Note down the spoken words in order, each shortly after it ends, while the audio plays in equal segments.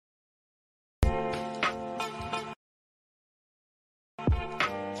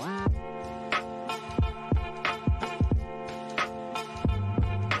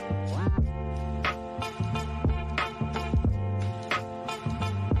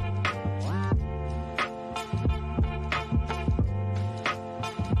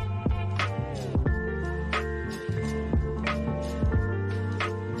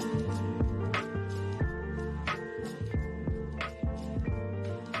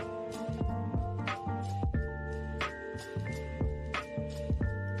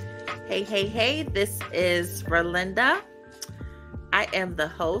Hey, this is Verlinda. I am the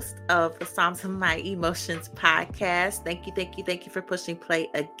host of the Psalms of My Emotions podcast. Thank you for pushing play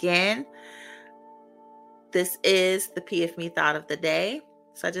again. This is the PF Thought of the Day.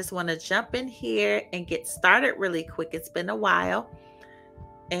 So I just want to jump in here and get started really quick. It's been a while.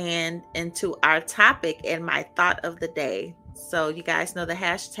 And into our topic and my thought of the day. So you guys know the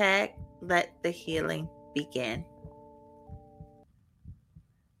hashtag, let the healing begin.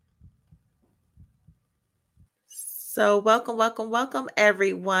 So welcome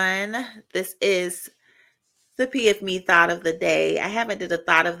everyone. This is the PF Thought of the Day. I haven't did a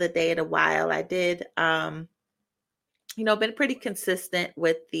thought of the day in a while. I did been pretty consistent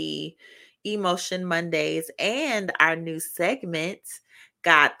with the Emotion Mondays and our new segment,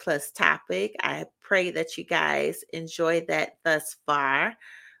 God Plus Topic. I pray that you guys enjoyed that thus far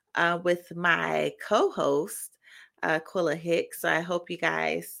with my co-host, Quilla Hicks. So I hope you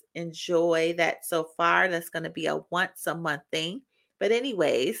guys enjoy that so far. That's going to be a once a month thing. But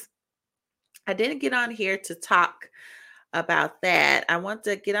anyways, I didn't get on here to talk about that. I want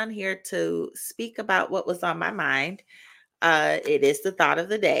to get on here to speak about what was on my mind. It is the thought of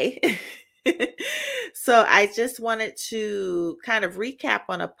the day. So I just wanted to kind of recap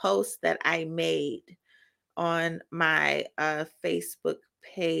on a post that I made on my Facebook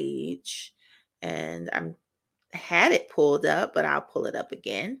page. And I had it pulled up, but I'll pull it up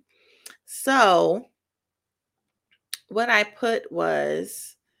again. So what I put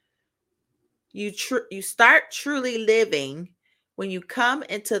was, you start truly living when you come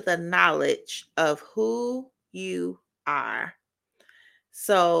into the knowledge of who you are.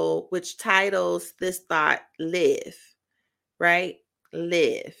 So, which titles this thought, Live, right?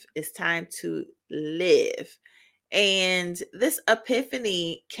 Live. It's time to live. And this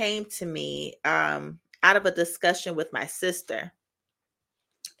epiphany came to me out of a discussion with my sister.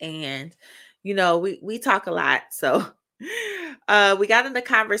 And, we talk a lot. So we got in the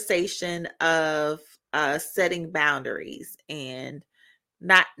conversation of setting boundaries, and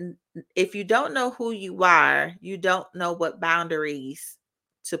not, if you don't know who you are, you don't know what boundaries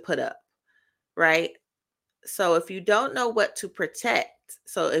to put up, right? So if you don't know what to protect,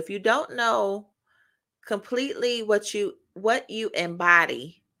 so if you don't know completely what you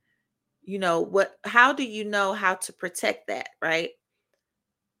embody, how do you know how to protect that, right?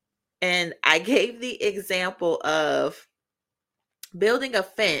 And I gave the example of building a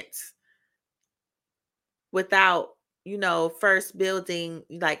fence without, first building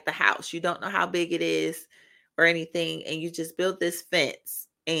like the house. You don't know how big it is or anything, and you just build this fence.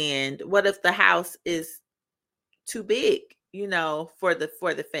 And what if the house is too big, for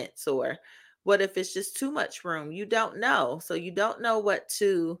the fence? Or what if it's just too much room? You don't know. So you don't know what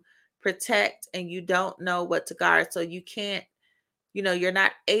to protect, and you don't know what to guard. So you can't, you're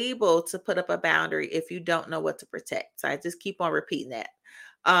not able to put up a boundary if you don't know what to protect. So I just keep on repeating that.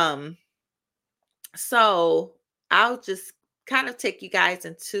 So I'll just kind of take you guys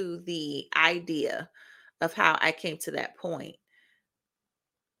into the idea of how I came to that point.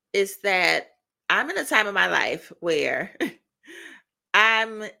 Is that I'm in a time of my life where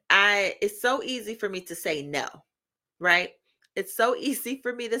it's so easy for me to say no, right? It's so easy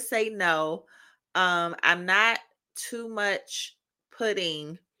for me to say no. I'm not too much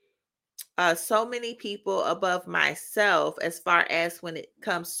putting so many people above myself as far as when it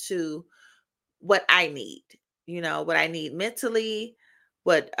comes to what I need, what I need mentally,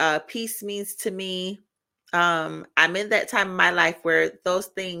 what peace means to me. I'm in that time of my life where those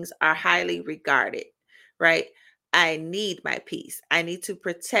things are highly regarded, right? I need my peace. I need to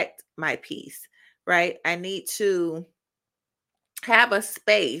protect my peace, right? I need to have a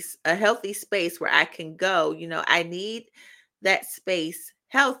space, a healthy space where I can go. I need that space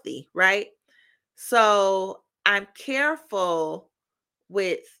healthy, right? So I'm careful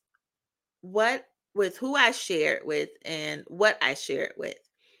with with who I share it with and what I share it with.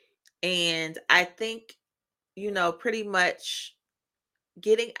 And I think, pretty much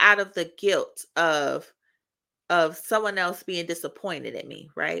getting out of the guilt of someone else being disappointed in me,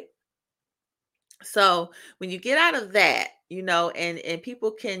 right? So when you get out of that, and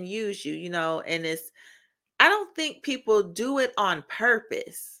people can use you, and I don't think people do it on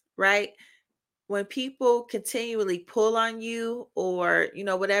purpose, right? When people continually pull on you, or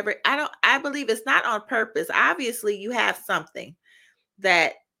whatever, I believe it's not on purpose. Obviously you have something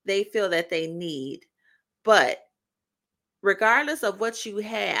that they feel that they need, but regardless of what you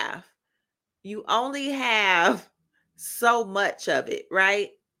have, you only have so much of it, right?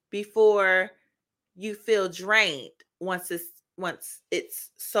 Before you feel drained. Once it's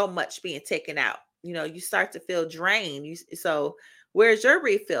so much being taken out, you start to feel drained. So Where's your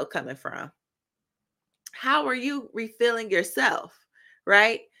refill coming from? How are you refilling yourself?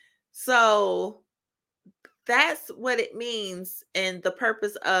 Right? So that's what it means, and the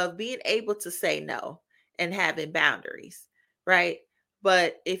purpose of being able to say no and having boundaries, right?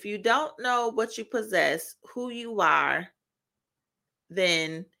 But if you don't know what you possess, who you are,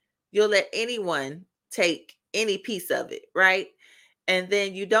 then you'll let anyone take any piece of it, right? And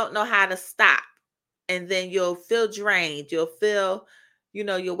then you don't know how to stop. And then you'll feel drained. You'll feel,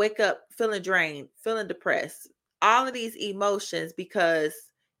 you'll wake up feeling drained, feeling depressed, all of these emotions because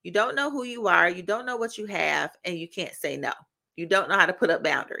you don't know who you are, you don't know what you have, and you can't say no. You don't know how to put up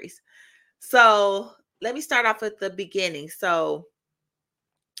boundaries. So let me start off with the beginning. So,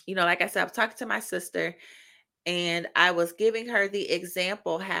 like I said, I was talking to my sister and I was giving her the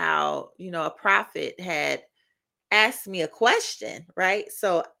example how, a prophet had asked me a question, right?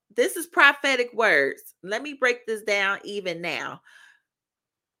 So this is prophetic words. Let me break this down even now.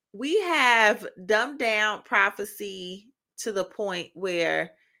 We have dumbed down prophecy to the point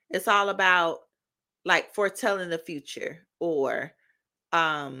where it's all about like foretelling the future or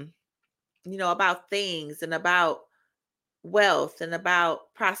um about things and about wealth and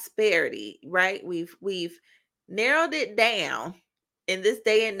about prosperity, right? We've narrowed it down in this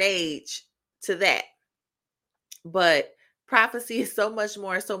day and age to that. But prophecy is so much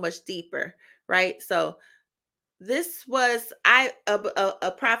more, so much deeper, right? So this was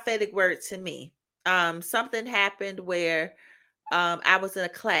a prophetic word to me. Something happened where I was in a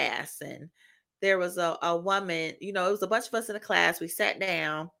class and there was a woman, it was a bunch of us in a class. We sat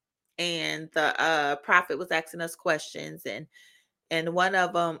down and the prophet was asking us questions, and one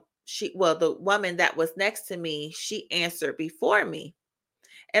of them, the woman that was next to me, she answered before me.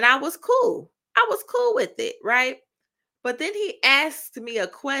 And I was cool. I was cool with it, right? But then he asked me a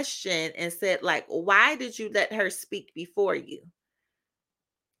question and said, like, why did you let her speak before you?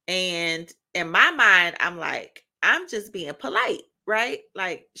 And in my mind, I'm like, I'm just being polite, right?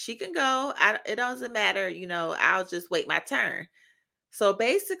 Like, she can go. It doesn't matter. I'll just wait my turn. So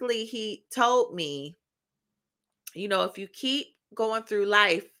basically, he told me, if you keep going through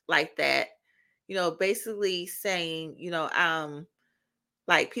life like that, basically saying,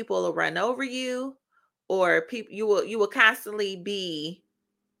 like people will run over you or people you will constantly be,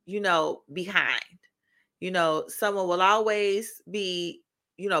 behind. Someone will always be,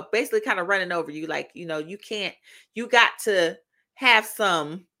 basically kind of running over you. Like, you got to have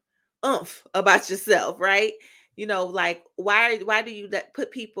some oomph about yourself, right? Like why do you put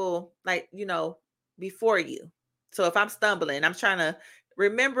people like, before you? So if I'm stumbling, I'm trying to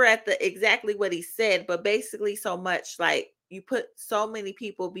remember at the exactly what he said, but basically so much like you put so many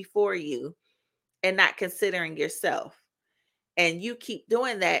people before you and not considering yourself. And you keep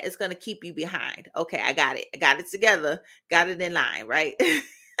doing that, it's going to keep you behind. Okay, I got it. I got it together. Got it in line, right?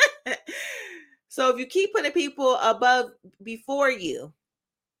 So if you keep putting people above before you,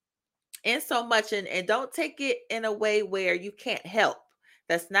 and so much, and don't take it in a way where you can't help.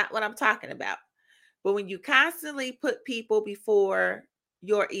 That's not what I'm talking about. But when you constantly put people before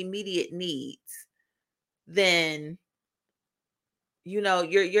your immediate needs, then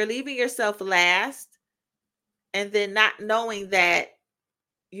you're leaving yourself last, and then not knowing that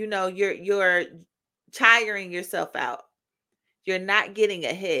you're tiring yourself out. You're not getting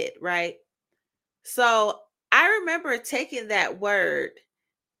ahead, right? So I remember taking that word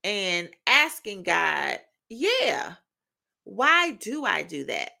and asking God, yeah, why do I do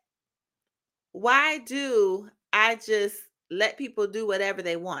that? Why do I just let people do whatever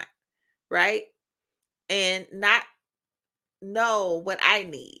they want, right? And not know what I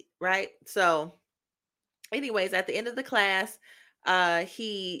need, right? So, anyways, at the end of the class,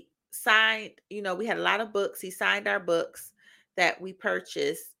 he signed, we had a lot of books. He signed our books that we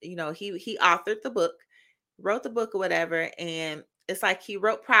purchased. He authored the book, wrote the book or whatever, and it's like he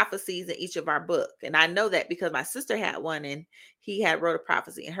wrote prophecies in each of our book. And I know that because my sister had one and he had wrote a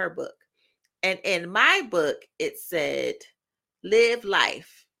prophecy in her book. And in my book, it said, live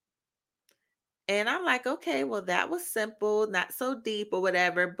life. And I'm like, okay, well, that was simple, not so deep or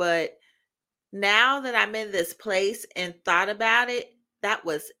whatever. But now that I'm in this place and thought about it, that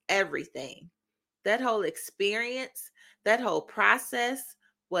was everything. That whole experience, that whole process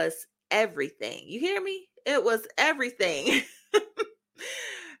was everything. You hear me? It was everything.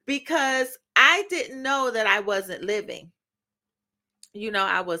 Because I didn't know that I wasn't living.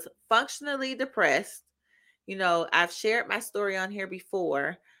 I was functionally depressed. I've shared my story on here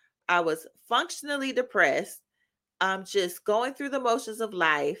before. I was functionally depressed. Just going through the motions of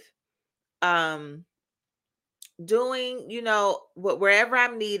life. Um, doing, wherever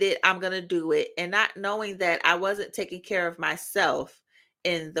I'm needed, I'm going to do it. And not knowing that I wasn't taking care of myself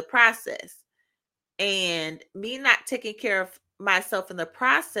in the process. And me not taking care of myself in the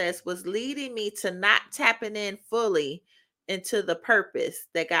process was leading me to not tapping in fully into the purpose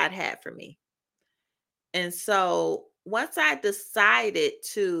that God had for me. And so once I decided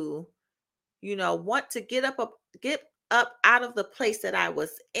to, want to get up out of the place that I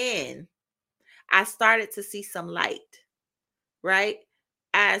was in, I started to see some light, right?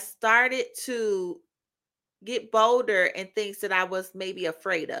 I started to get bolder in things that I was maybe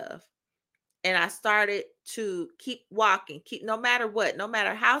afraid of. And I started to keep walking, no matter what, no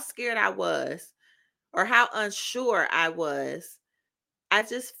matter how scared I was or how unsure I was, I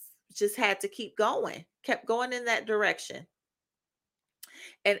just had to keep going, kept going in that direction.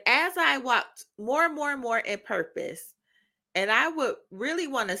 And as I walked more and more and more in purpose, and I would really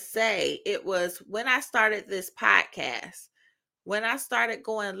want to say it was when I started this podcast, when I started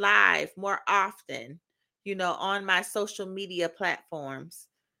going live more often, on my social media platforms,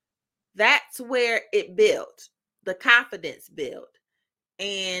 that's where it built, the confidence built.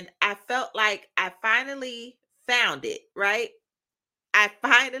 And I felt like I finally found it, right? I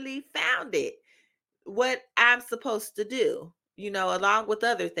finally found it, what I'm supposed to do, along with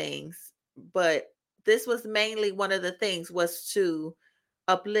other things. But this was mainly one of the things, was to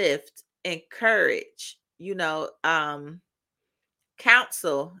uplift, encourage,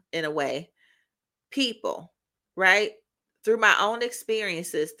 counsel in a way, people, right? Through my own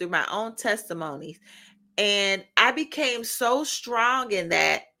experiences, through my own testimonies. And I became so strong in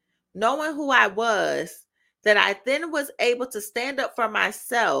that, knowing who I was, that I then was able to stand up for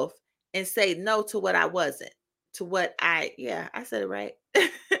myself and say no to what I wasn't, I said it right.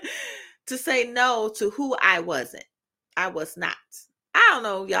 To say no to who I wasn't. I was not. I don't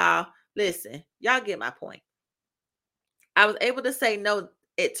know, y'all. Listen, y'all get my point. I was able to say no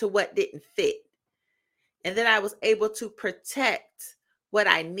to what didn't fit. And then I was able to protect what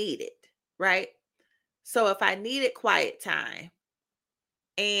I needed, right? So if I needed quiet time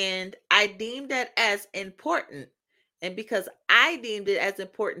and I deemed that as important, and because I deemed it as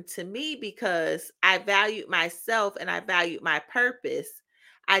important to me because I valued myself and I valued my purpose,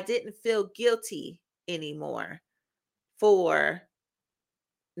 I didn't feel guilty anymore for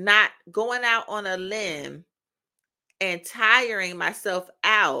not going out on a limb and tiring myself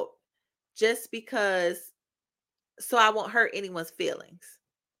out just because, so I won't hurt anyone's feelings.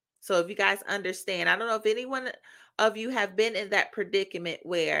 So if you guys understand, I don't know if anyone of you have been in that predicament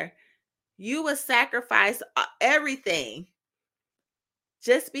where you would sacrifice everything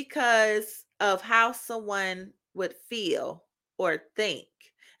just because of how someone would feel or think.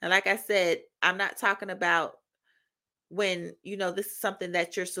 And like I said, I'm not talking about when, this is something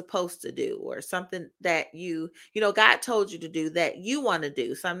that you're supposed to do or something that God told you to do that you want to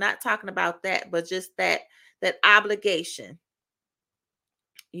do. So I'm not talking about that, but just that obligation,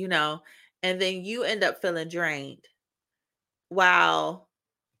 and then you end up feeling drained while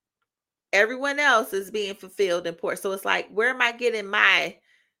everyone else is being fulfilled and poured. So it's like, where am I getting my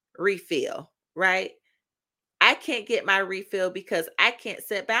refill, right? I can't get my refill because I can't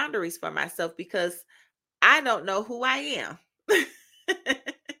set boundaries for myself because I don't know who I am.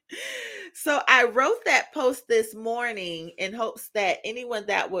 So I wrote that post this morning in hopes that anyone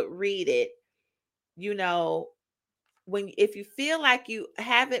that would read it, if you feel like you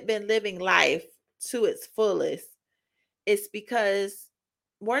haven't been living life to its fullest, it's because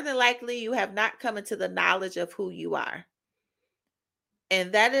more than likely you have not come into the knowledge of who you are.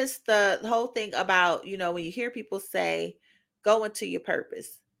 And that is the whole thing about, when you hear people say, go into your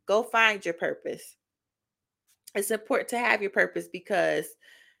purpose, go find your purpose. It's important to have your purpose because,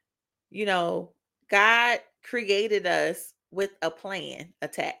 God created us with a plan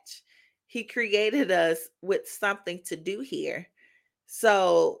attached. He created us with something to do here.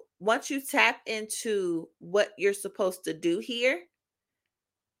 So once you tap into what you're supposed to do here,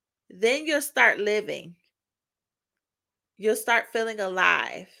 then you'll start living. You'll start feeling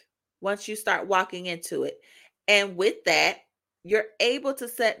alive once you start walking into it. And with that, you're able to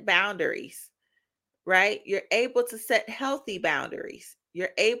set boundaries, right? You're able to set healthy boundaries. You're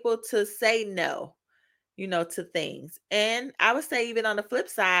able to say no, to things. And I would say, even on the flip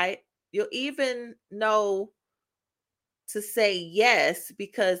side, you'll even know to say yes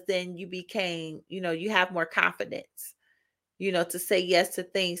because then you became, you have more confidence, to say yes to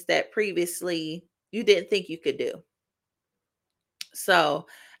things that previously you didn't think you could do. So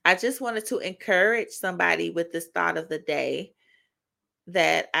I just wanted to encourage somebody with this thought of the day,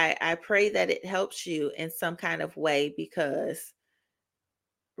 that I pray that it helps you in some kind of way, because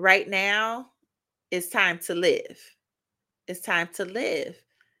right now It's time to live. It's time to live.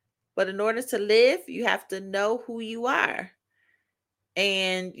 But in order to live, you have to know who you are.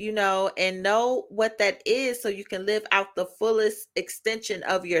 And and know what that is so you can live out the fullest extension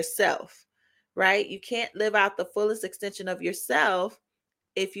of yourself. Right? You can't live out the fullest extension of yourself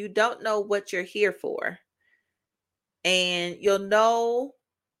if you don't know what you're here for. And you'll know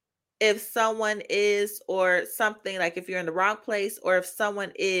if someone is, or something, like if you're in the wrong place, or if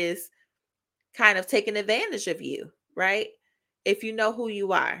someone is kind of taking advantage of you, right? If you know who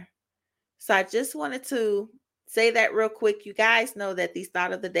you are. So I just wanted to say that real quick. You guys know that these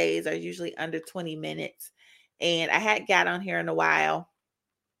thought of the days are usually under 20 minutes. And I hadn't got on here in a while.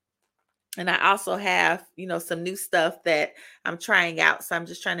 And I also have, some new stuff that I'm trying out. So I'm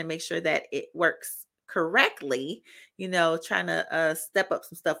just trying to make sure that it works correctly, trying to step up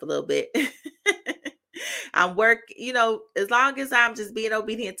some stuff a little bit. As long as I'm just being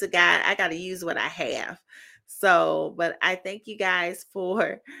obedient to God, I got to use what I have. So, but I thank you guys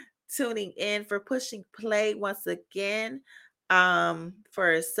for tuning in, for pushing play once again,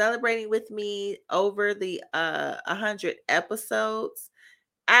 for celebrating with me over the 100 episodes.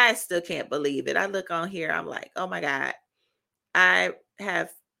 I still can't believe it. I look on here, I'm like, oh my God, I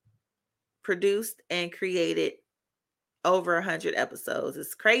have produced and created over 100 episodes.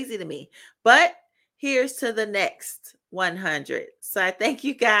 It's crazy to me. But here's to the next 100. So I thank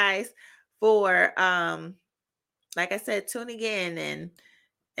you guys for like I said, tuning in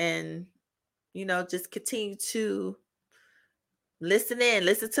and just continue to listen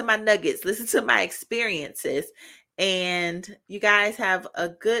to my nuggets, listen to my experiences. And you guys have a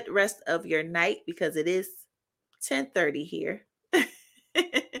good rest of your night, because it is 10:30 here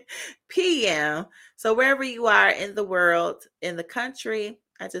p.m. So wherever you are in the world, in the country,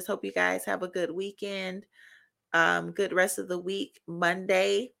 I just hope you guys have a good weekend. Good rest of the week.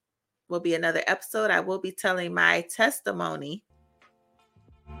 Monday will be another episode. I will be telling my testimony.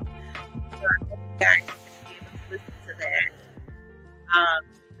 So I hope you guys be able to listen to that.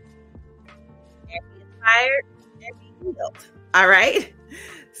 And be inspired and be healed. All right.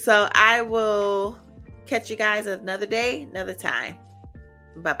 So I will catch you guys another day, another time.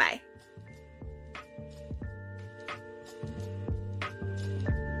 Bye-bye.